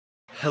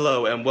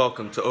Hello and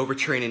welcome to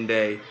Overtraining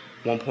Day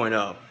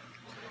 1.0.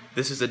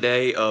 This is a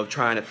day of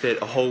trying to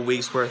fit a whole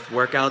week's worth of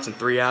workouts in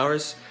 3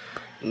 hours.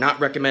 Not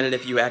recommended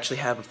if you actually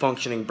have a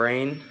functioning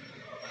brain.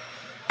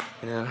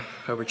 You know,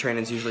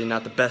 overtraining is usually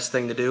not the best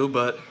thing to do,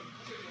 but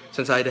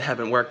since I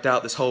haven't worked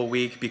out this whole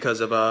week because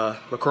of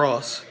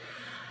lacrosse,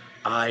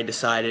 I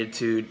decided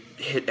to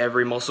hit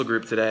every muscle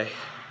group today.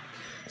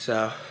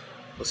 So,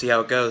 we'll see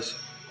how it goes.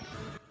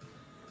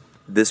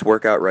 This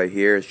workout right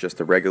here is just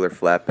a regular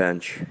flat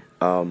bench.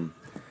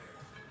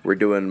 We're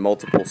doing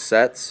multiple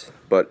sets,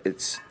 but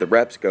the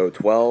reps go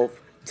 12,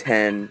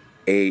 10,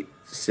 8,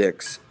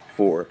 6,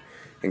 4,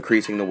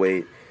 increasing the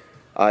weight.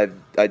 I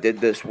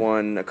did this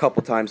one a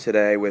couple times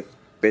today with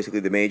basically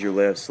the major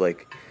lifts,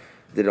 like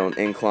did it on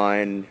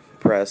incline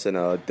press and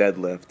a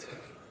deadlift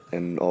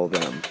and all of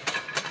them.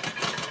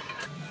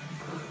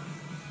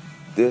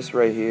 This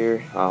right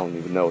here, I don't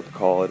even know what to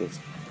call it.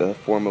 It's the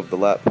form of the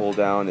lat pull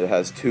down. It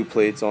has 2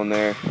 plates on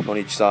there on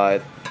each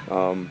side.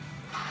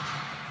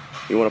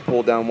 You want to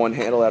pull down one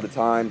handle at a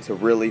time to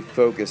really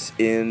focus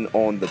in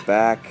on the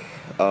back.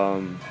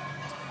 And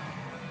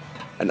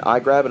I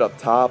grab it up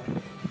top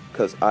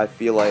because I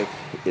feel like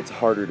it's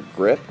harder to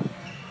grip.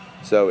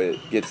 So it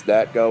gets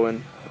that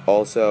going.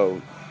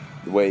 Also,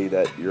 the way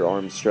that your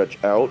arms stretch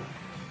out,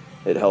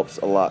 it helps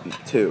a lot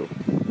too.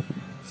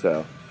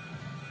 So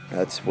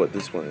that's what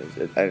this one is.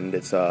 And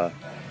it's, I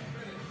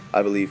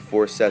believe,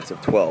 4 sets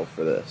of 12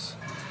 for this.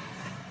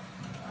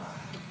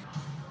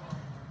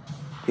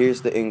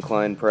 Here's the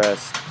incline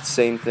press,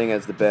 same thing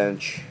as the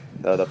bench,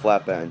 the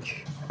flat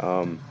bench.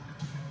 12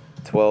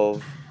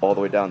 all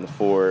the way down to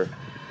 4.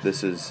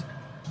 This was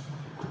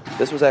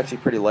actually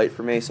pretty light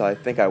for me, so I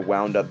think I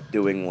wound up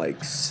doing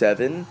like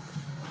 7.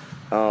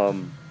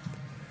 And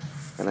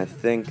I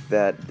think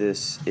that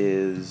this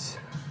is,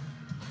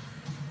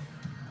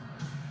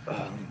 I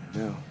don't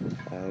even know,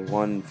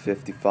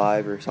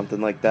 155 or something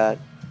like that.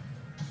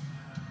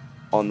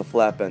 On the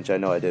flat bench, I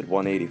know I did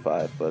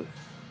 185, but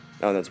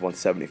no, that's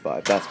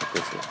 175. That's what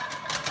this is.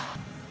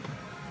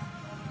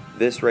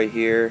 This right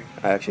here,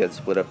 I actually had to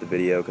split up the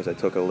video because I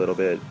took a little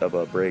bit of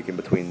a break in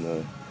between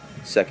the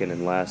second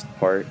and last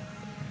part.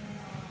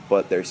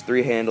 But there's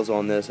 3 handles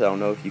on this. I don't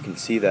know if you can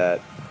see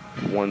that.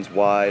 One's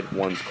wide,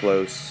 one's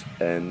close,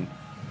 and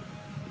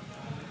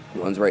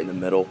one's right in the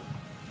middle.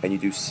 And you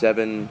do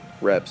 7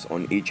 reps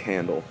on each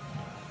handle.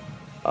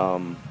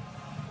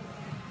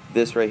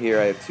 This right here,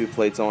 I have 2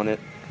 plates on it.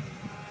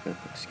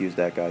 Excuse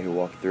that guy who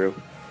walked through.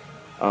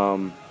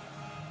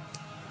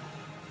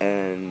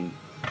 And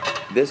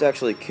this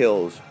actually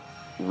kills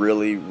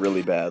really,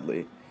 really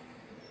badly.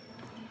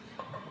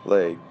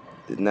 Like,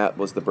 and that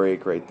was the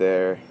break right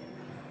there.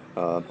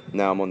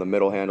 Now I'm on the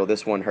middle handle.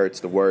 This one hurts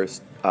the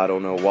worst. I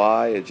don't know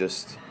why. It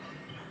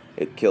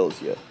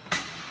kills you.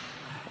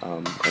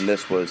 And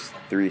this was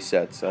 3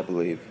 sets, I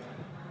believe.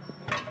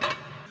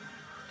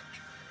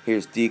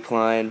 Here's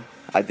decline.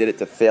 I did it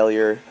to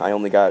failure. I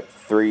only got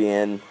 3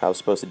 in. I was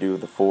supposed to do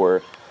the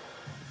 4.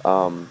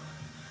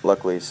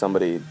 Luckily,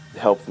 somebody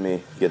helped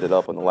me get it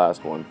up on the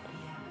last one.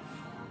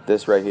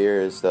 This right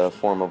here is the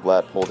form of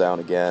lat pull down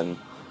again.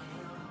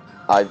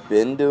 I've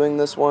been doing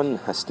this one.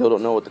 I still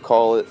don't know what to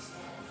call it.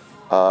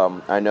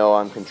 I know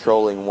I'm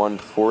controlling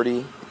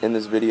 140 in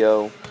this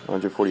video,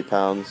 140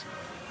 pounds.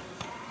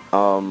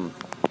 Yeah,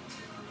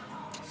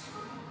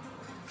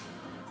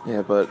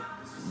 but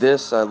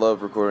this I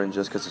love recording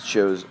just because it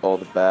shows all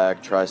the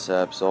back,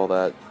 triceps, all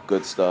that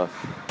good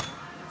stuff.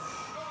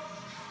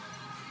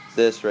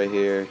 This right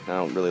here, I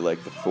don't really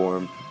like the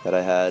form that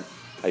I had.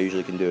 I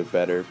usually can do it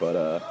better,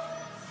 but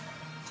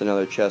it's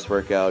another chest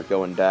workout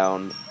going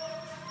down.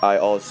 I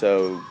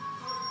also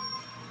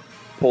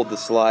pulled the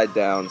slide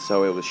down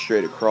so it was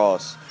straight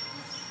across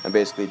and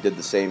basically did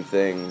the same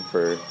thing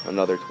for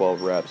another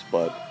 12 reps,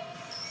 but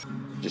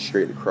just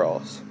straight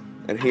across.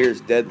 And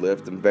here's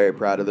deadlift. I'm very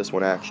proud of this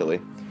one actually.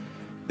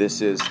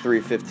 This is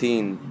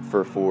 315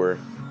 for 4.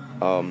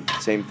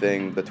 Same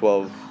thing, the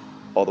 12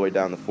 all the way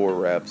down to 4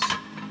 reps.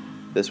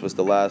 This was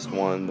the last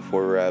one, the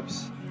 4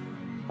 reps.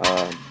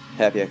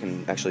 Happy I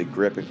can actually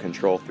grip and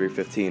control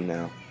 315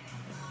 now.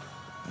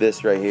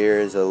 This right here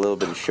is a little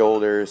bit of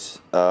shoulders,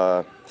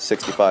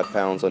 65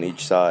 pounds on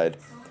each side.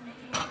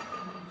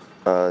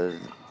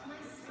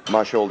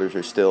 My shoulders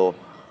are still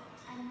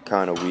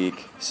kind of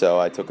weak, so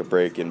I took a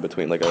break in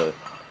between, like a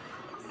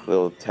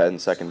little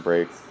 10-second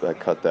break. I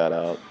cut that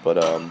out, but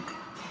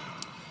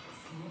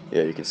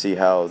yeah, you can see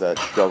how that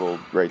struggled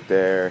right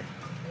there.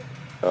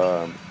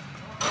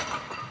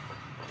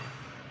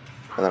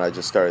 And then I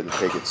just started to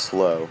take it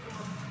slow.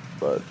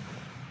 But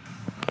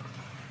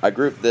I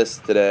grouped this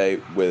today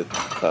with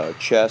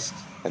chest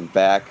and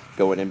back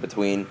going in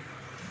between,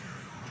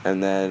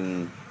 and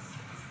then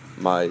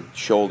my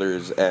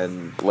shoulders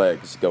and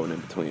legs going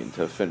in between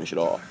to finish it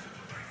off.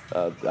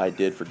 I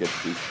did forget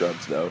to do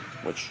shrugs though,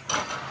 which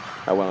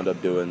I wound up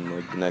doing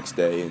like the next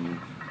day in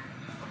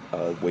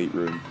weight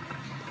room.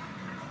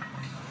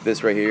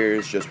 This right here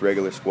is just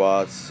regular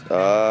squats.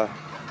 I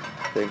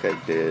think I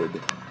did.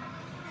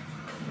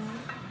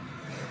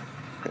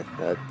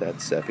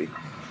 That's Seppi.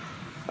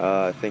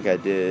 I think I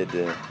did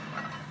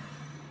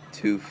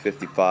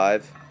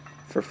 255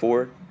 for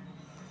 4.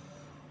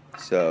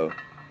 So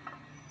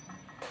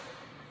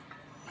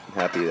I'm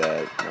happy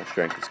that my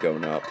strength is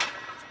going up.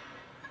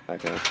 I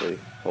can actually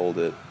hold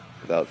it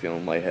without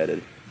feeling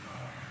lightheaded.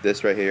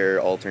 This right here,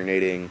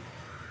 alternating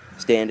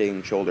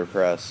standing shoulder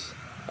press.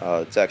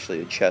 It's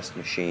actually a chest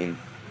machine,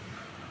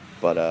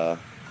 but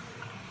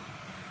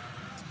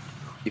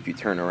if you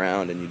turn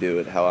around and you do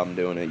it how I'm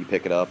doing it, you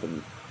pick it up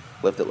and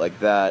lift it like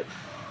that,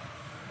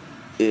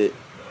 it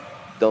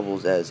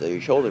doubles as a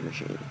shoulder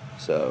machine.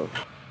 So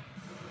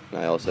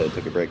I also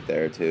took a break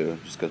there too,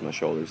 just because my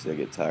shoulders, they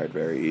get tired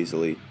very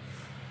easily.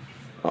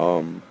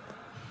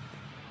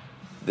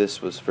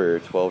 This was for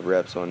 12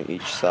 reps on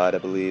each side, I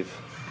believe.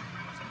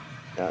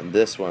 And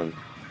this one,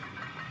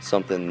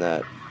 something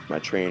that my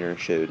trainer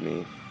showed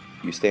me.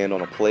 You stand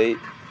on a plate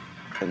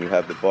and you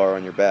have the bar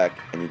on your back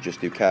and you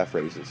just do calf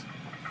raises.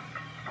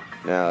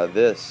 Now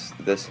this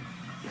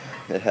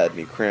it had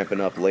me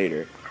cramping up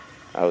later.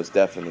 I was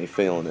definitely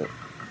feeling it.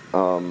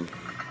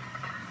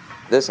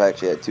 This I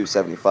actually had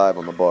 275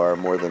 on the bar,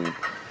 more than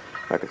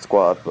I could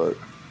squat, but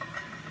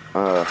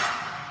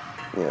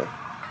yeah.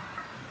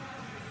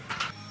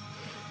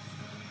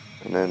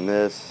 And then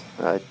this,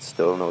 I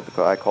still don't know what to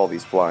call. I call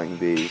these flying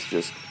V's,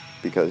 just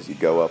because you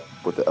go up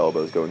with the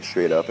elbows going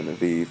straight up in a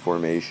V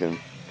formation.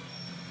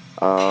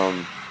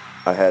 I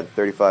had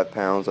 35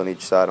 pounds on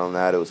each side on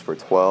that. It was for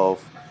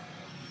 12.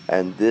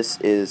 And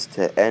this is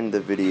to end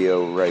the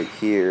video right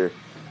here.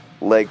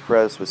 Leg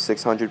press was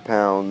 600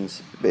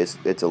 pounds.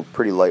 It's a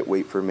pretty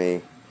lightweight for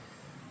me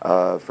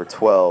for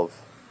 12.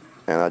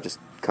 And I just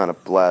kind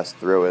of blast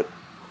through it.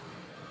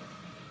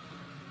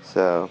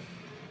 So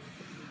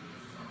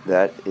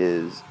that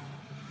is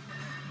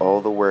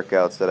all the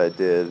workouts that I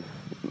did,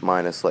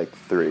 minus like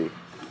 3.